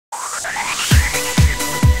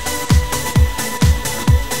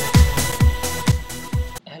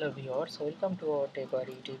Viewers, welcome to our টেকওয়ার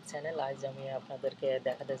YouTube channel. আজ আমি আপনাদেরকে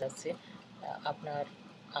দেখাতে যাচ্ছি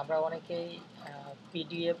আমরা অনেকেই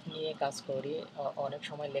পিডিএফ নিয়ে কাজ করি, অনেক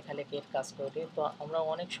সময় লেখালেখির কাজ করি। তো আমরা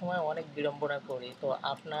অনেক সময় অনেক বিড়ম্বনা করি। তো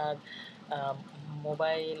আপনার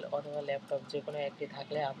মোবাইল অথবা ল্যাপটপ যে কোনো একটি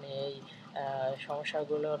থাকলে আপনি এই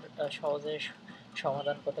সমস্যাগুলোর সহজে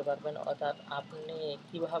সমাধান করতে পারবেন। অর্থাৎ আপনি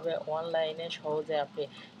কিভাবে অনলাইনে সহজে আপনি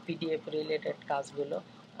পিডিএফ রিলেটেড কাজগুলো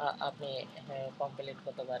আপনি কমপ্লিট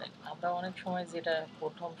করতে পারেন। আমরা অনেক সময় যেটা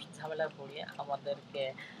প্রথম ঝামেলায় পড়ি, আমাদেরকে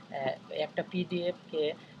একটা পিডিএফকে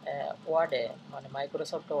ওয়ার্ডে মানে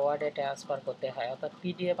মাইক্রোসফট ওয়ার্ডে ট্রান্সফার করতে হয়। অর্থাৎ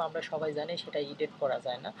পিডিএফ আমরা সবাই জানি সেটা এডিট করা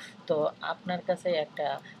যায় না। তো আপনার কাছে একটা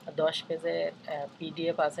 10 পেজের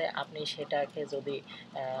পিডিএফ আছে, আপনি সেটাকে যদি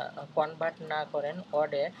কনভার্ট না করেন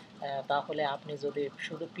ওয়ার্ডে, তাহলে আপনি যদি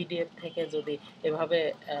শুধু পিডিএফ থেকে যদি এভাবে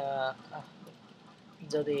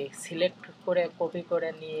যদি সিলেক্ট করে কপি করে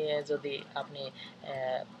নিয়ে যদি আপনি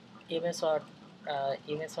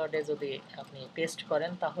এমএস ওয়ার্ডে যদি আপনি পেস্ট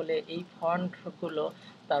করেন, তাহলে এই ফন্টগুলো,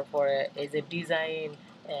 তারপরে এই যে ডিজাইন,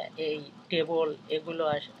 এই টেবল, এগুলো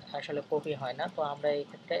আসলে কপি হয় না। তো আমরা এই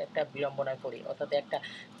ক্ষেত্রে একটা বিড়ম্বনায় পড়ি। অর্থাৎ একটা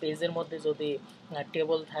পেজের মধ্যে যদি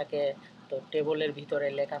টেবল থাকে, তো টেবলের ভিতরে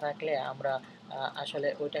লেখা থাকলে আমরা আসলে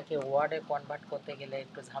ওইটাকে ওয়ার্ডে কনভার্ট করতে গেলে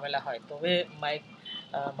একটু ঝামেলা হয়। তবে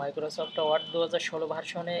মাইক্রোসফট ওয়ার্ড 2016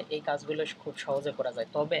 ভার্সনে এই কাজগুলো খুব সহজে করা যায়।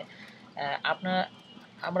 তবে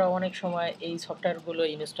আমরা অনেক সময় এই সফটওয়্যারগুলো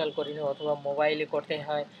ইনস্টল করি না, অথবা মোবাইলে করতে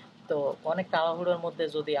হয়। তো অনেক তাড়াহুড়োর মধ্যে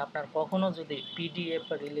যদি আপনার কখনো যদি পিডিএফ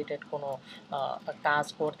রিলেটেড কোনো কাজ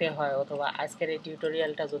করতে হয়, অথবা আজকের এই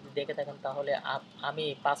টিউটোরিয়ালটা যদি দেখে থাকেন, তাহলে আমি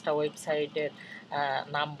 5টা ওয়েবসাইটের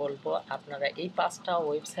নাম বলবো। আপনারা এই 5টা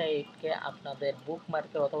ওয়েবসাইটকে আপনাদের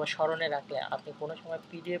বুকমার্কে অথবা স্মরণে রাখলে আপনি কোনো সময়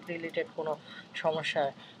পিডিএফ রিলেটেড কোনো সমস্যার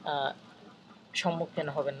সম্মুখীন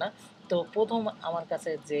হবেন না। তো প্রথম আমার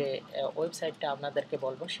কাছে যে ওয়েবসাইটটা আপনাদেরকে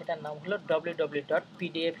বলবো, সেটার নাম হলো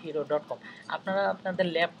www.pdfhero.com। আপনারা আপনাদের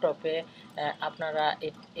ল্যাপটপে আপনারা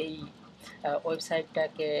এই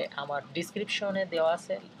ওয়েবসাইটটাকে আমার ডিসক্রিপশনে দেওয়া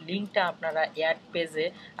আছে, লিঙ্কটা আপনারা অ্যাড পেজে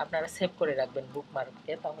আপনারা সেভ করে রাখবেন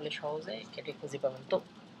বুকমার্কে, তাহলে সহজে এটি খুঁজে পাবেন। তো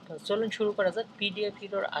চলুন শুরু করা যাক। পিডিএফ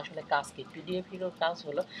হিরোর আসলে কাজ কি? পিডিএফ হিরোর কাজ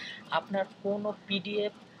হলো আপনার কোনো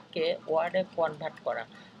পিডিএফকে ওয়ার্ডে কনভার্ট করা,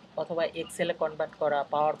 অথবা এক্সেলে কনভার্ট করা,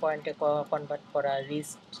 পাওয়ার পয়েন্টে কনভার্ট করা, রিচ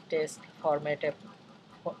টেক্সট ফরম্যাটে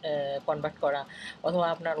কনভার্ট করা, অথবা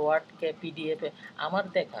আপনার ওয়ার্ডকে পিডিএফে। আমার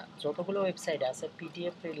দেখা যতগুলো ওয়েবসাইট আছে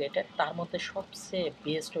পিডিএফ রিলেটেড, তার মধ্যে সবচেয়ে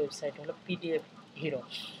বেস্ট ওয়েবসাইট হলো পিডিএফ হিরো।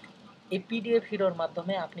 এই পিডিএফ হিরোর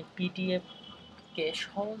মাধ্যমে আপনি পিডিএফকে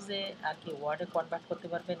সহজে আর কি ওয়ার্ডে কনভার্ট করতে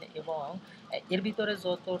পারবেন, এবং এর ভিতরে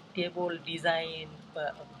যত টেবল ডিজাইন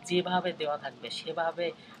যেভাবে দেওয়া থাকবে সেভাবে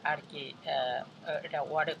আর কি এটা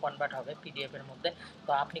ওয়ার্ডে কনভার্ট হবে পিডিএফ এর মধ্যে।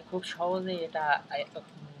 তো আপনি খুব সহজে এটা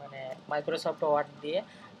মানে মাইক্রোসফট ওয়ার্ড দিয়ে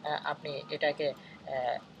আপনি এটাকে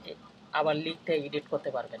আবার লিখতে এডিট করতে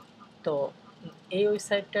পারবেন। তো এই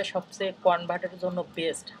ওয়েবসাইটটা সবচেয়ে কনভার্টের জন্য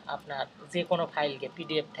বেস্ট, আপনার যে কোনো ফাইলকে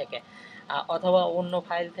পিডিএফ থেকে অথবা অন্য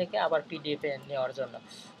ফাইল থেকে আবার পিডিএফে নেওয়ার জন্য।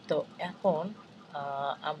 তো এখন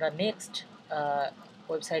আমরা নেক্সট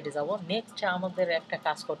ওয়েবসাইটে যাব। নেক্সট আমাদের একটা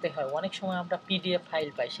কাজ করতে হয়। অনেক সময় আমরা পিডিএফ ফাইল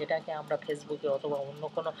পাই, সেটাকে আমরা ফেসবুকে অথবা অন্য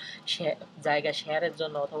কোনো জায়গায় শেয়ারের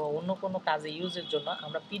জন্য অথবা অন্য কোনো কাজে ইউজের জন্য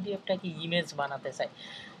আমরা পিডিএফটাকে ইমেজ বানাতে চাই।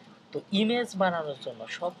 তো ইমেজ বানানোর জন্য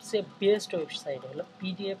সবচেয়ে বেস্ট ওয়েবসাইট হলো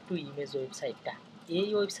পিডিএফ টু ইমেজ ওয়েবসাইটটা। এই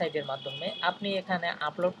ওয়েবসাইটের মাধ্যমে আপনি এখানে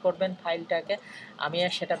আপলোড করবেন ফাইলটাকে, আমি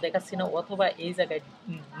আর সেটা দেখাচ্ছি না, অথবা এই জায়গায়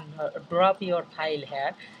ড্রপ ইওর ফাইল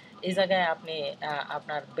হেয়ার, এই জায়গায় আপনি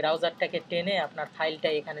আপনার ব্রাউজারটাকে টেনে আপনার ফাইলটা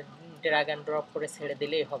এখানে ড্র্যাগ অ্যান্ড ড্রপ করে ছেড়ে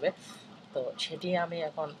দিলেই হবে। তো সেটি আমি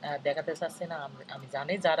এখন দেখাতে চাচ্ছি না। আমি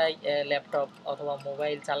জানি যারাই ল্যাপটপ অথবা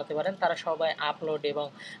মোবাইল চালাতে পারেন তারা সবাই আপলোড এবং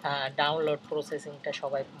ডাউনলোড প্রসেসিংটা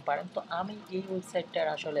সবাই পারেন। তো আমি এই ওয়েবসাইটটার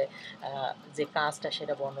আসলে যে কাজটা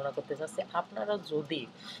সেটা বর্ণনা করতে চাচ্ছি। আপনারা যদি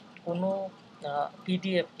কোনো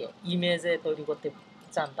পিডিএফকে ইমেজে তৈরি করতে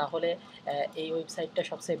চান, তাহলে এই ওয়েবসাইটটা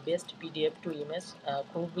সবচেয়ে বেস্ট। পিডিএফ টু ইমেজ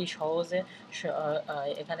খুবই সহজে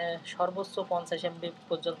এখানে সর্বোচ্চ 50 MB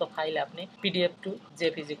পর্যন্ত ফাইল আপনি পিডিএফ টু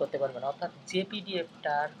জেপিজি করতে পারবেন। অর্থাৎ যে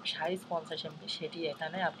পিডিএফটার সাইজ 50 MB সেটি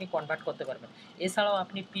এখানে আপনি কনভার্ট করতে পারবেন। এছাড়াও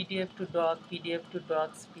আপনি PDF two doc, PDF two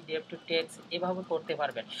docs, PDF to text এভাবে করতে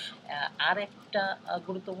পারবেন। আর একটা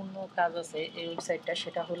গুরুত্বপূর্ণ কাজ আছে এই ওয়েবসাইটটা,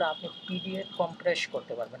 সেটা হলো আপনি পিডিএফ কম্প্রেস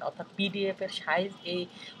করতে পারবেন। অর্থাৎ পিডিএফের সাইজ এই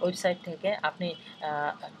ওয়েবসাইট থেকে আপনি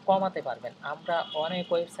কমাতে পারবেন। আমরা অনেক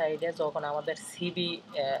ওয়েবসাইটে যখন আমাদের সিভি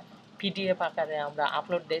পিডিএফ আকারে আমরা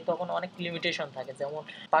আপলোড দেই তখন অনেক লিমিটেশন থাকে, যেমন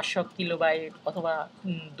 500 কিলোবাইট অথবা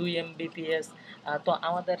 2 এমবিপিএস। তো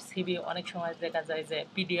আমাদের সিভি অনেক সময় দেখা যায় যে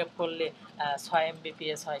পিডিএফ করলে 6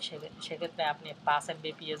 এমবিপিএস হয়, সেক্ষেত্রে আপনি 5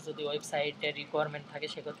 এমবিপিএস যদি ওয়েবসাইটে রিকোয়ারমেন্ট থাকে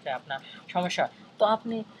সেক্ষেত্রে আপনার সমস্যা হয়। তো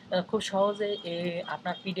আপনি খুব সহজে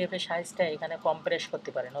আপনার পিডিএফের সাইজটা এখানে কম্প্রেস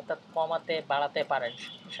করতে পারেন, অর্থাৎ কমাতে বাড়াতে পারেন।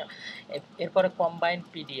 এরপরে কম্বাইন্ড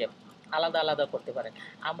পিডিএফ আলাদা আলাদা করতে পারেন।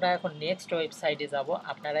 আমরা এখন নেক্সট ওয়েবসাইটে যাব।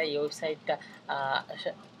 আপনারা এই ওয়েবসাইটটা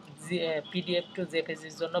পিডিএফ টু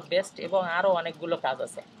জেপিজির জন্য বেস্ট, এবং আরও অনেকগুলো কাজ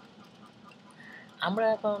আছে। আমরা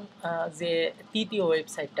এখন যে তৃতীয়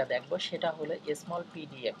ওয়েবসাইটটা দেখব সেটা হলো স্মল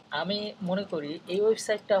পিডিএফ। আমি মনে করি এই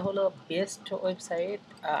ওয়েবসাইটটা হলো বেস্ট ওয়েবসাইট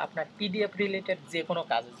আপনার পিডিএফ রিলেটেড যে কোনো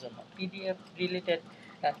কাজের জন্য। পিডিএফ রিলেটেড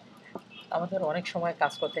আমাদের অনেক সময়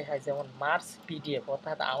কাজ করতে হয়, যেমন মার্জ পিডিএফ,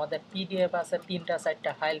 অর্থাৎ আমাদের পিডিএফ আছে 3টা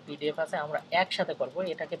 4টা ফাইল পিডিএফ আছে, আমরা একসাথে করব,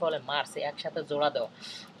 এটাকে বলে মার্জ, একসাথে জোড়া দেওয়া।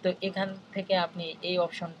 তো এখান থেকে আপনি এই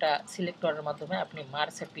অপশনটা সিলেক্ট করার মাধ্যমে আপনি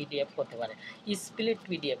মার্জে পিডিএফ করতে পারেন। স্প্লিট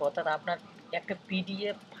পিডিএফ, অর্থাৎ আপনার একটা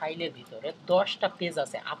পিডিএফ ফাইলের ভিতরে 10টা পেজ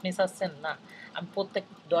আছে, আপনি চাচ্ছেন না আমি প্রত্যেক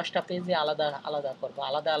 10টা পেজে আলাদা আলাদা করব,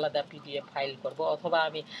 আলাদা আলাদা পিডিএফ ফাইল করব, অথবা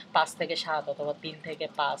আমি 5 থেকে 7 অথবা 3 থেকে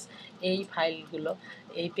 5 এই ফাইলগুলো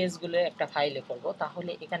এই পেজগুলো একটা ফাইলে করব,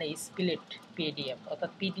 তাহলে এখানে স্প্লিট পিডিএফ,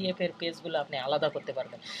 অর্থাৎ পিডিএফ এর পেজগুলো আপনি আলাদা করতে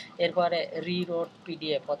পারবেন। এরপরে রিরোড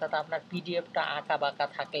পিডিএফ, অর্থাৎ আপনার পিডিএফটা আঁকা বাঁকা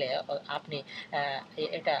থাকলে আপনি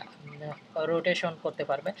এটা রোটেশন করতে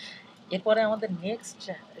পারবেন। এরপরে আমাদের নেক্সট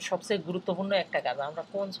সবচেয়ে গুরুত্বপূর্ণ একটা কাজ, আমরা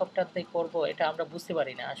কোন সফটওয়্যার দিয়ে করব এটা আমরা বুঝতে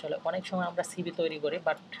পারি না আসলে। অনেক সময় আমরা সিভি তৈরি করি,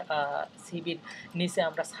 বাট সিভির নিচে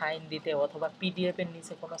আমরা সাইন দিতে অথবা পিডিএফ এর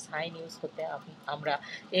নিচে কোনো সাইন ইউজ করতে আমরা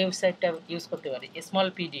এই ওয়েবসাইটটা ইউজ করতে পারি, স্মল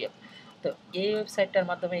পিডিএফ। তো এই ওয়েবসাইটটার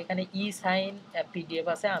মাধ্যমে এখানে eSign পিডিএফ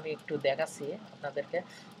আছে, আমি একটু দেখাচ্ছি আপনাদেরকে।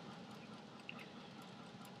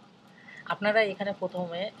 আপনারা এখানে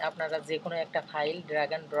প্রথমে আপনারা যে কোনো একটা ফাইল ড্র্যাগ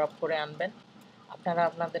অ্যান্ড ড্রপ করে আনবেন। আপনারা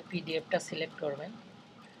আপনাদের পিডিএফটা সিলেক্ট করবেন।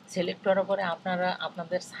 সিলেক্ট করার পরে আপনারা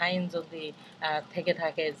আপনাদের সাইন যদি থেকে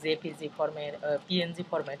থাকে জেপিজি ফরম্যাট, পিএনজি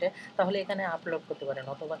ফরম্যাটে, তাহলে এখানে আপলোড করতে পারেন,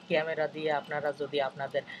 অথবা ক্যামেরা দিয়ে আপনারা যদি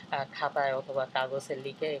আপনাদের খাতায় অথবা কাগজে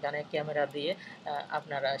লিখে এখানে ক্যামেরা দিয়ে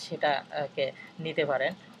আপনারা সেটাকে নিতে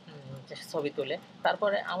পারেন ছবি তুলে।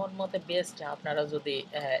 তারপরে আমার মতে বেস্ট আপনারা যদি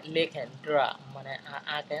লেখেন, মানে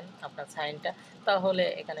আঁকেন আপনার সাইনটা, তাহলে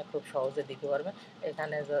এখানে খুব সহজে দিতে পারবেন।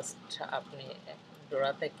 এখানে জাস্ট আপনি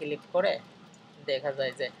ড্রতে ক্লিক করে দেখা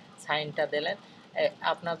যায় যে সাইনটা দিলেন।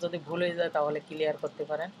 আপনার যদি ভুল হয়ে যায় তাহলে ক্লিয়ার করতে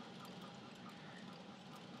পারেন।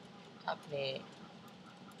 আপনি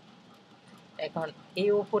এখন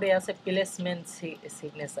এই উপরে আছে প্লেসমেন্ট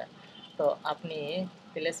সিগনেচার। তো আপনি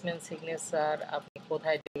প্লেসমেন্ট সিগনেচার আপনি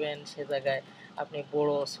কোথায় দিবেন সে জায়গায় আপনি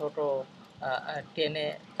বড় ছোট টেনে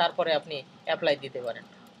তারপরে আপনি অ্যাপ্লাই দিতে পারেন,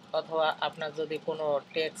 অথবা আপনার যদি কোনো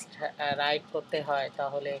টেক্সট রাইট করতে হয়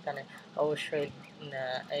তাহলে এখানে অবশ্যই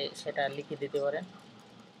সেটা লিখে দিতে পারেন।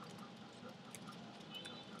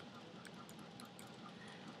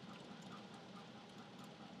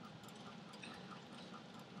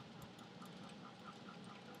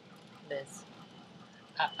 বেশ,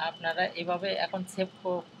 আপনারা এভাবে এখন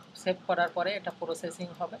সেভ করার পরে এটা প্রসেসিং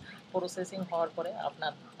হবে। প্রসেসিং হওয়ার পরে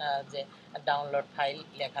আপনার যে ডাউনলোড ফাইল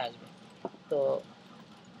লেখা আসবে, তো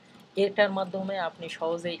এটার মাধ্যমে আপনি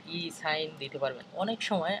সহজেই সাইন দিতে পারবেন। অনেক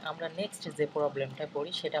সময় আমরা নেক্সট যে প্রবলেমটা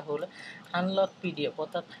পড়ি সেটা হলো আনলক পিডিএফ,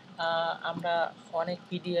 অর্থাৎ আমরা অনেক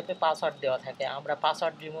পিডিএফে পাসওয়ার্ড দেওয়া থাকে, আমরা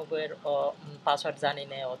পাসওয়ার্ড রিমুভের পাসওয়ার্ড জানি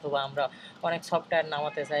না, অথবা আমরা অনেক সফটওয়্যার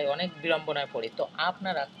নামাতে চাই, অনেক বিড়ম্বনায় পড়ি। তো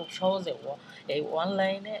আপনারা খুব সহজে এই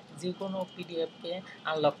অনলাইনে যে কোনো পিডিএফকে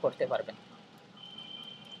আনলক করতে পারবেন।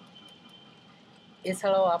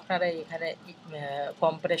 এছাড়াও আপনারা এখানে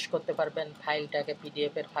কম্প্রেস করতে পারবেন ফাইলটাকে,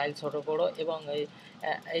 পিডিএফ এর ফাইল ছোট বড়, এবং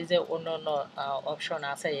এই যে অন্য অন্য অপশন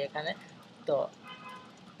আছে এখানে, তো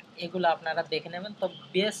এগুলো আপনারা দেখে নেবেন। তো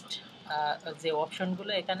বেস্ট যে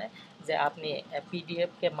অপশনগুলো এখানে, যে আপনি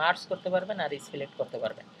পিডিএফকে মার্জ করতে পারবেন আর সিলেক্ট করতে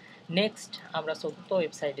পারবেন। নেক্সট আমরা চতুর্থ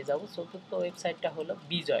ওয়েবসাইটে যাব। চতুর্থ ওয়েবসাইটটা হলো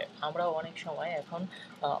বিজয়। আমরা অনেক সময় এখন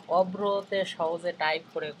অভ্রতে সহজে টাইপ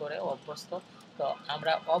করে করে অভ্যস্ত। তো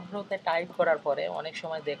আমরা অভ্রতে টাইপ করার পরে অনেক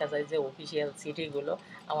সময় দেখা যায় যে অফিসিয়াল চিঠিগুলো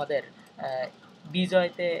আমাদের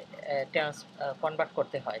বিজয়তে কনভার্ট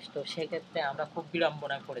করতে হয়। তো সেক্ষেত্রে আমরা খুব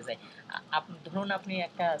বিড়ম্বনায় পড়ে যাই। ধরুন আপনি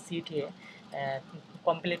একটা চিঠি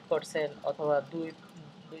কমপ্লিট করছেন, অথবা দুই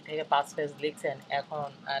থেকে 5 পেজ লিখছেন, এখন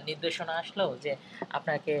নির্দেশনা আসলো যে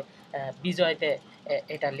আপনাকে বিজয়তে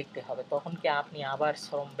এটা লিখতে হবে, তখন কি আপনি আবার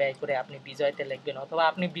শ্রম ব্যয় করে আপনি বিজয়তে লিখবেন, অথবা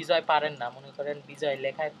আপনি বিজয় পারেন না, মনে করেন বিজয়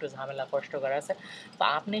লেখা একটু ঝামেলা কষ্টকর আছে, তো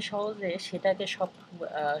আপনি সহজে সেটাকে সব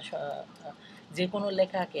যে কোনো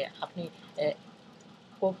লেখাকে আপনি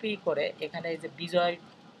কপি করে এখানে এই যে বিজয়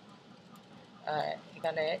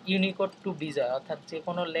এখানে ইউনিকোড টু বিজয়, অর্থাৎ যে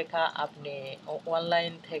কোনো লেখা আপনি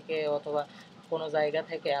অনলাইন থেকে অথবা কোনো জায়গা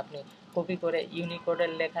থেকে আপনি কপি করে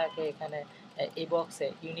ইউনিকোডের লেখাকে এখানে এই বক্সে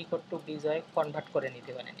ইউনিকোড টু বিজয় কনভার্ট করে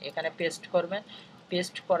নিতে পারেন। এখানে পেস্ট করবেন,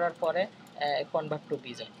 পেস্ট করার পরে কনভার্ট টু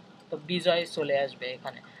বিজয়, তো বিজয় চলে আসবে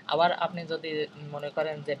এখানে। আবার আপনি যদি মনে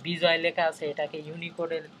করেন যে বিজয় লেখা আছে এটাকে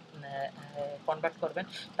ইউনিকোডে কনভার্ট করবেন,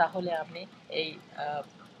 তাহলে আপনি এই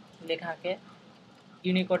লেখাকে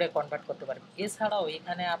ইউনিকোডে কনভার্ট করতে পারবেন। এছাড়াও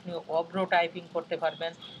এখানে আপনি অভ্র টাইপিং করতে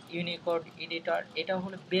পারবেন। ইউনিকোড এডিটর এটা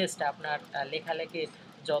হলো বেস্ট আপনার লেখালেখির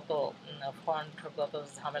যত ফন্টগত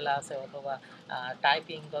ঝামেলা আছে অথবা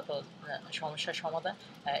টাইপিংগত সমস্যার সমাধান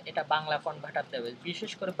এটা বাংলা কনভার্টার দেবে,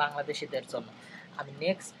 বিশেষ করে বাংলাদেশিদের জন্য। আমি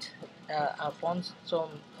নেক্সট পঞ্চম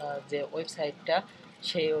যে ওয়েবসাইটটা,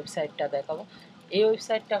 সেই ওয়েবসাইটটা দেখাবো। এই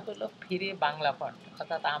ওয়েবসাইটটা হলো ফ্রি বাংলা ফন্ট,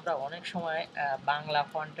 অর্থাৎ আমরা অনেক সময় বাংলা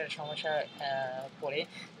ফন্টের সমস্যায় পড়ে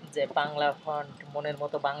যে বাংলা ফন্ট মনের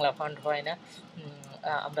মতো বাংলা ফন্ট হয় না।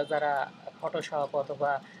 আমরা যারা ফটোশপ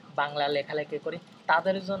অথবা বাংলা লেখালেখি করি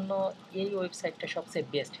তাদের জন্য এই ওয়েবসাইটটা সবচেয়ে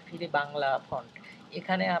বেস্ট, ফ্রি বাংলা ফন্ট।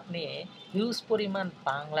 এখানে আপনি হিউজ পরিমাণ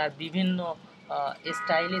বাংলার বিভিন্ন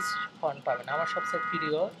স্টাইলিশ ফন্ট পাবেন। আমার সবচেয়ে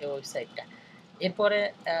প্রিয় এই ওয়েবসাইটটা। এরপরে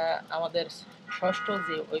আমাদের ষষ্ঠ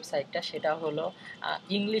যে ওয়েবসাইটটা সেটা হলো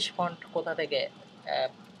ইংলিশ ফন্ট কোথা থেকে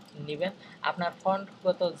নেবেন। আপনার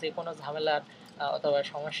ফন্টগত যে কোনো ঝামেলার অথবা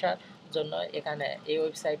সমস্যার জন্য এখানে এই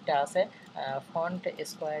ওয়েবসাইটটা আছে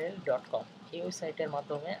fontsquirrel.com। এই ওয়েবসাইটের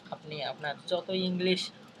মাধ্যমে আপনি আপনার যত ইংলিশ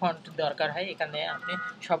ফন্ট দরকার হয় এখানে আপনি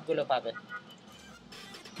সবগুলো পাবেন।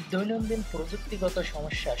 দৈনন্দিন প্রযুক্তিগত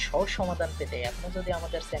সমস্যা সহজ সমাধান পেতে আপনি যদি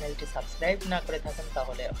আমাদের চ্যানেলটি সাবস্ক্রাইব না করে থাকেন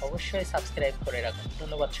তাহলে অবশ্যই সাবস্ক্রাইব করে রাখুন।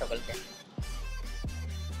 ধন্যবাদ সকলকে।